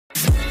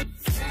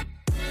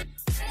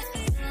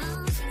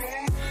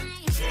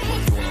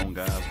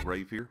on, guys?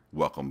 Rave here.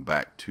 Welcome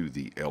back to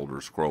the Elder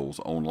Scrolls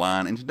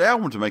Online, and today I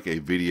want to make a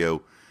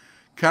video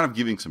kind of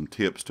giving some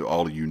tips to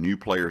all of you new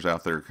players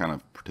out there kind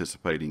of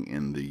participating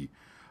in the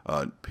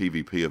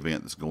PvP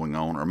event that's going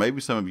on, or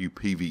maybe some of you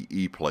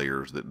PvE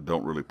players that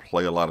don't really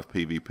play a lot of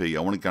PvP. I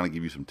want to kind of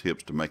give you some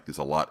tips to make this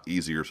a lot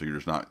easier so you're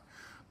just not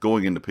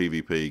going into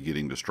PvP,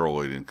 getting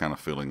destroyed, and kind of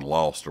feeling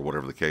lost or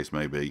whatever the case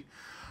may be.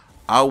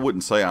 I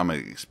wouldn't say I'm an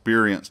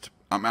experienced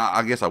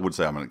I guess I would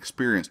say I'm an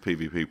experienced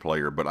PvP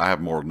player, but I have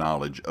more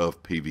knowledge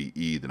of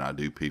PvE than I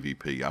do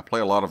PvP. I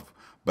play a lot of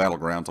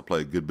Battlegrounds. I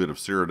play a good bit of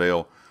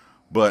Cyrodiil,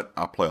 but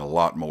I play a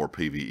lot more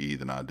PvE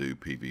than I do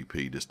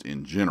PvP just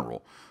in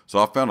general. So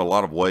I found a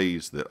lot of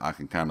ways that I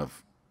can kind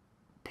of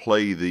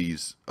play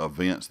these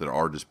events that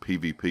are just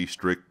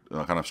PvP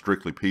kind of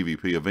strictly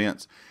PvP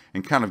events,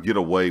 and kind of get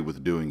away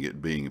with doing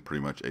it being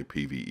pretty much a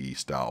PvE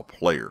style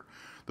player.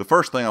 The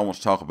first thing I want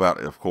to talk about,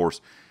 of course,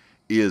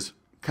 is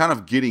kind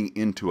of getting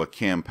into a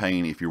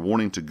campaign. If you're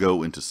wanting to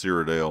go into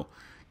Cyrodiil,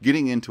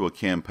 getting into a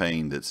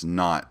campaign that's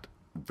not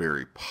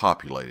very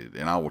populated,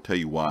 and I will tell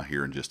you why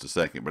here in just a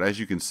second. But as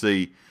you can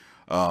see,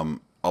 a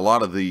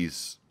lot of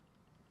these,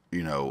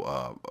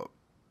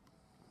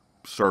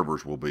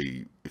 servers will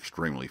be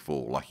extremely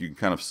full. Like you can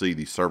kind of see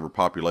the server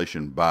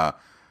population by,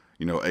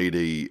 AD,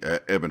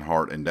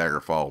 Ebonheart, and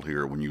Daggerfall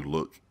here when you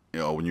look,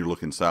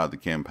 inside the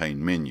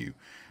campaign menu.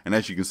 And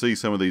as you can see,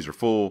 some of these are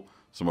full,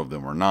 some of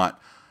them are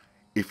not.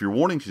 If you're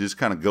wanting to just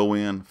kind of go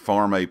in,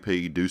 farm AP,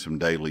 do some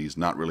dailies,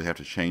 not really have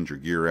to change your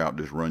gear out,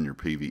 just run your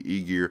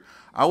PvE gear,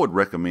 I would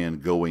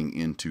recommend going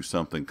into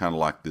something kind of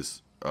like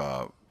this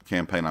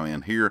campaign I'm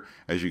in here.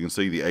 As you can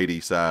see, the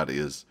AD side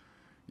is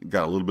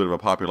got a little bit of a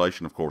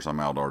population. Of course, I'm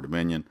Aldar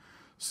Dominion.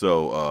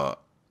 So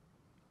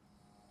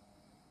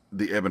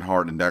the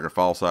Ebonheart and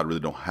Daggerfall side really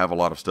don't have a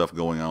lot of stuff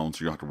going on, so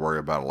you don't have to worry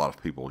about a lot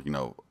of people,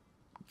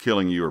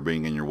 killing you or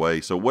being in your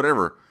way. So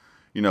whatever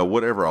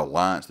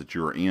alliance that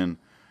you're in,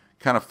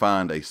 kind of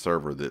find a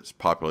server that's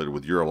populated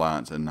with your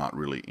alliance and not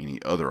really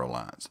any other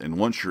alliance. And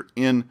once you're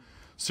in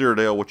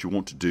Cyrodiil, what you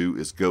want to do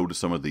is go to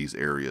some of these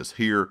areas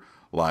here,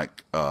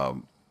 like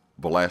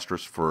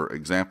Velastris, for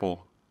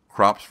example,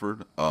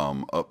 Cropsford,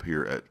 up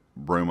here at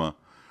Bruma.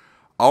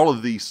 All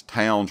of these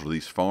towns or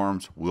these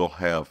farms will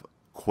have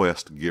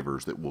quest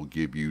givers that will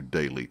give you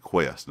daily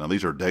quests. Now,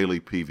 these are daily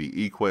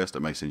PvE quests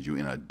that may send you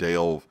in a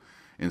delve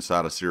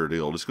inside of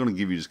Cyrodiil. It's going to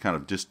give you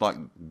just like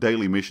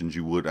daily missions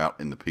you would out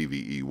in the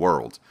PvE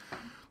worlds.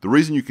 The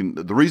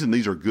reason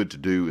these are good to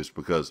do is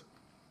because,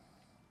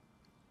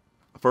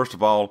 first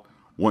of all,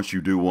 once you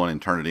do one and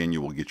turn it in,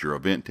 you will get your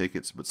event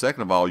tickets. But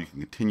second of all, you can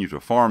continue to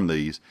farm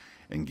these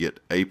and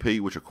get AP,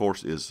 which of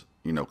course is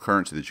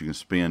currency that you can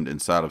spend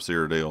inside of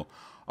Cyrodiil.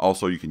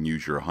 Also, you can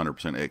use your 100%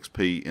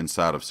 XP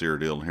inside of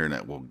Cyrodiil, and here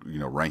that will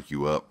rank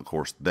you up. Of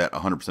course, that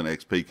 100%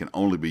 XP can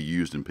only be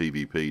used in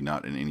PvP,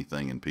 not in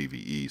anything in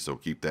PvE, so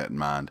keep that in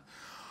mind.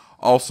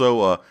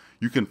 Also,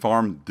 you can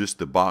farm just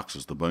the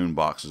boxes, the boon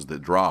boxes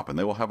that drop, and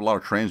they will have a lot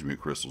of transmute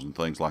crystals and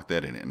things like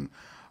that in it. And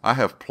I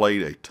have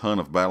played a ton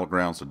of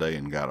Battlegrounds today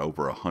and got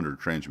over 100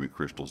 transmute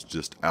crystals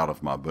just out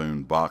of my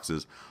boon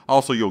boxes.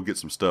 Also, you'll get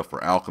some stuff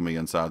for alchemy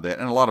inside that,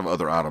 and a lot of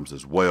other items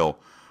as well.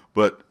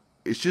 But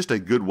it's just a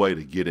good way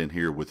to get in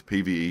here with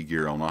PvE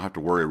gear on. I don't have to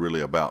worry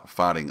really about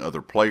fighting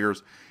other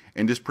players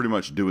and just pretty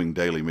much doing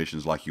daily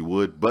missions like you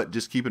would. But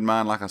just keep in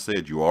mind, like I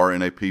said, you are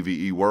in a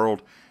PvE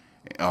world,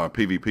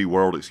 PvP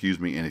world, excuse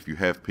me, and if you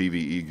have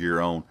PvE gear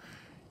on,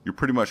 you're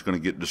pretty much going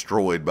to get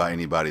destroyed by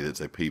anybody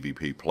that's a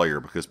PvP player,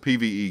 because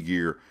PvE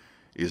gear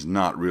is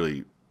not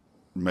really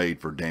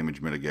made for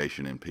damage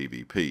mitigation in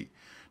PvP.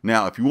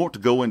 Now, if you want to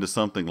go into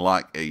something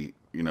like a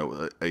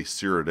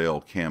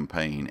Cyrodiil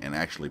campaign and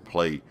actually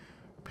play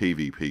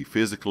PvP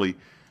physically,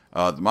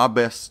 my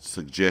best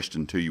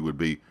suggestion to you would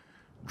be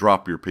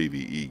drop your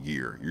PvE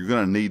gear. You're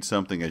going to need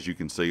something. As you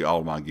can see, all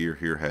of my gear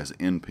here has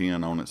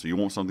N-Pen on it, so you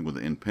want something with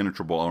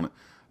impenetrable on it.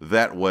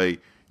 That way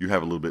you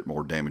have a little bit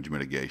more damage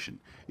mitigation.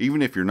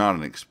 Even if you're not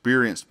an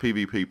experienced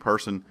PvP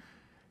person,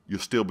 you'll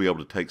still be able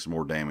to take some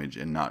more damage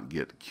and not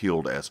get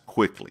killed as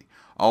quickly.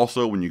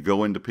 Also, when you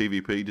go into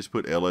PvP, just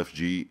put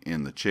LFG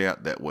in the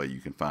chat. That way you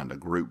can find a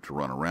group to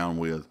run around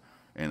with.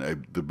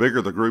 And the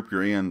bigger the group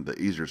you're in, the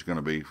easier it's going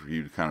to be for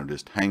you to kind of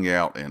just hang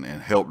out and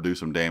help do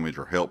some damage,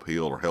 or help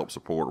heal, or help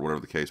support, or whatever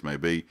the case may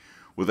be,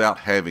 without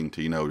having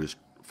to, just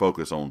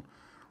focus on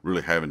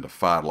really having to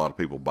fight a lot of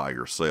people by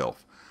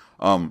yourself.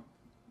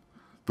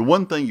 The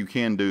one thing you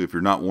can do if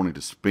you're not wanting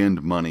to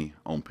spend money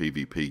on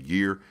PvP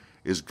gear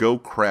is go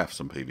craft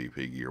some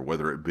PvP gear,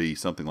 whether it be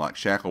something like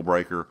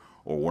Shacklebreaker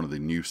or one of the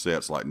new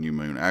sets like New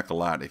Moon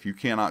Acolyte. If you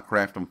cannot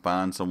craft them,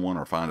 find someone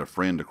or find a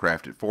friend to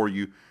craft it for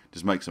you.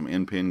 Just make some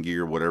N-Pen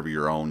gear, whatever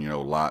you're on,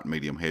 light,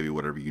 medium, heavy,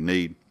 whatever you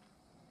need.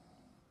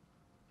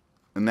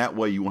 And that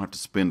way you won't have to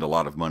spend a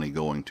lot of money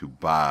going to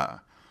buy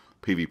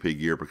PvP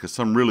gear, because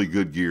some really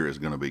good gear is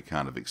going to be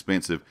kind of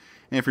expensive.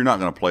 And if you're not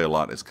going to play a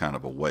lot, it's kind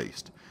of a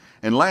waste.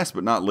 And last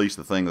but not least,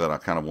 the thing that I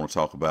kind of want to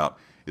talk about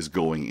is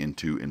going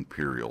into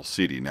Imperial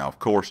City. Now, of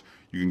course,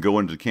 you can go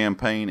into the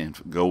campaign and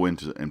go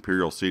into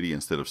Imperial City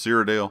instead of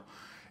Cyrodiil.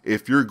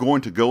 If you're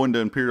going to go into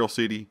Imperial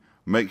City,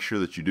 make sure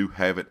that you do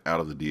have it out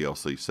of the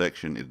DLC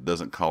section. It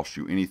doesn't cost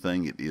you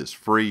anything. It is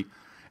free.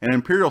 And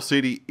Imperial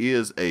City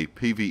is a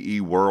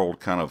PvE world,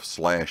 kind of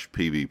slash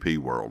PvP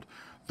world.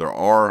 There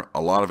are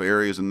a lot of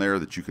areas in there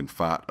that you can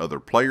fight other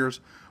players,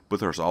 but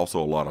there's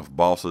also a lot of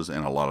bosses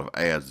and a lot of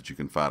ads that you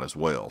can fight as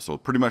well. So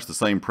pretty much the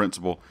same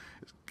principle.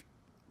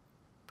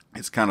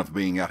 It's kind of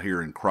being out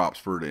here in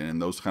Cropsford and in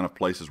those kind of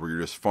places where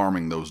you're just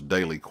farming those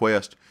daily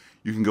quests.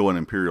 You can go in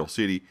Imperial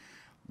City.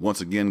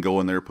 Once again,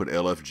 go in there, put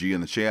LFG in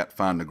the chat,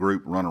 find a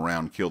group, run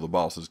around, kill the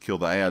bosses, kill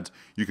the ads.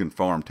 You can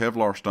farm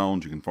Tevlar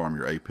stones, you can farm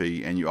your AP,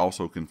 and you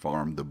also can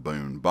farm the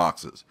boon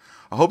boxes.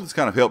 I hope this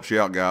kind of helps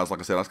you out, guys. Like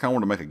I said, I just kind of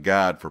want to make a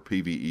guide for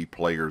PvE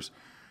players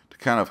to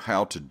kind of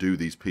how to do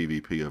these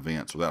PvP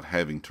events without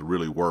having to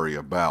really worry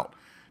about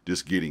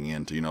just getting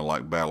into, you know,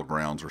 like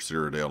Battlegrounds or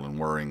Cyrodiil and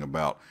worrying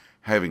about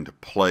having to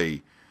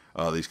play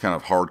these kind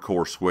of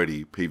hardcore,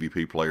 sweaty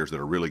PvP players that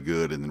are really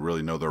good and then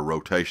really know their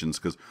rotations.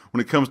 Because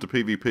when it comes to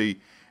PvP,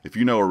 if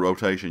you know a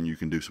rotation, you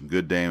can do some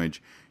good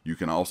damage. You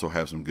can also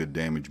have some good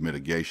damage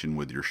mitigation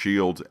with your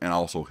shields and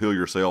also heal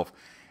yourself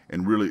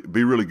and really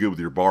be really good with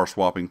your bar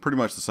swapping. Pretty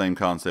much the same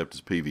concept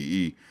as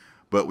PvE.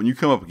 But when you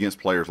come up against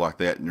players like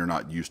that and you're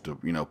not used to,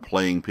 you know,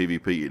 playing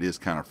PvP, it is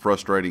kind of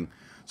frustrating.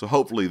 So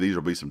hopefully these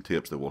will be some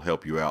tips that will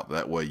help you out.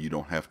 That way you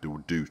don't have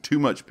to do too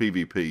much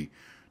PvP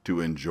to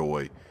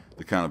enjoy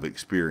the kind of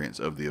experience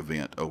of the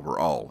event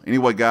overall.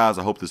 Anyway, guys,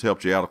 I hope this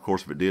helped you out. Of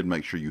course, if it did,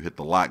 make sure you hit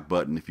the like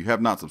button. If you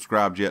have not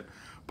subscribed yet,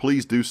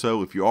 please do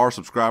so. If you are a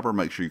subscriber,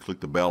 make sure you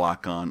click the bell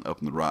icon up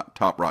in the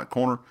top right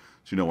corner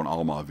so you know when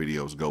all my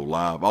videos go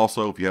live.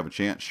 Also, if you have a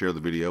chance, share the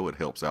video. It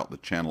helps out the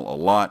channel a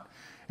lot.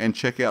 And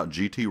check out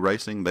GT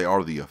Racing. They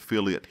are the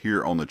affiliate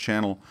here on the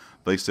channel.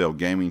 They sell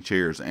gaming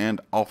chairs and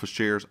office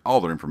chairs.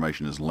 All their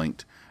information is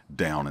linked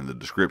down in the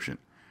description.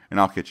 And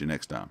I'll catch you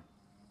next time.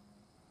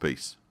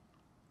 Peace.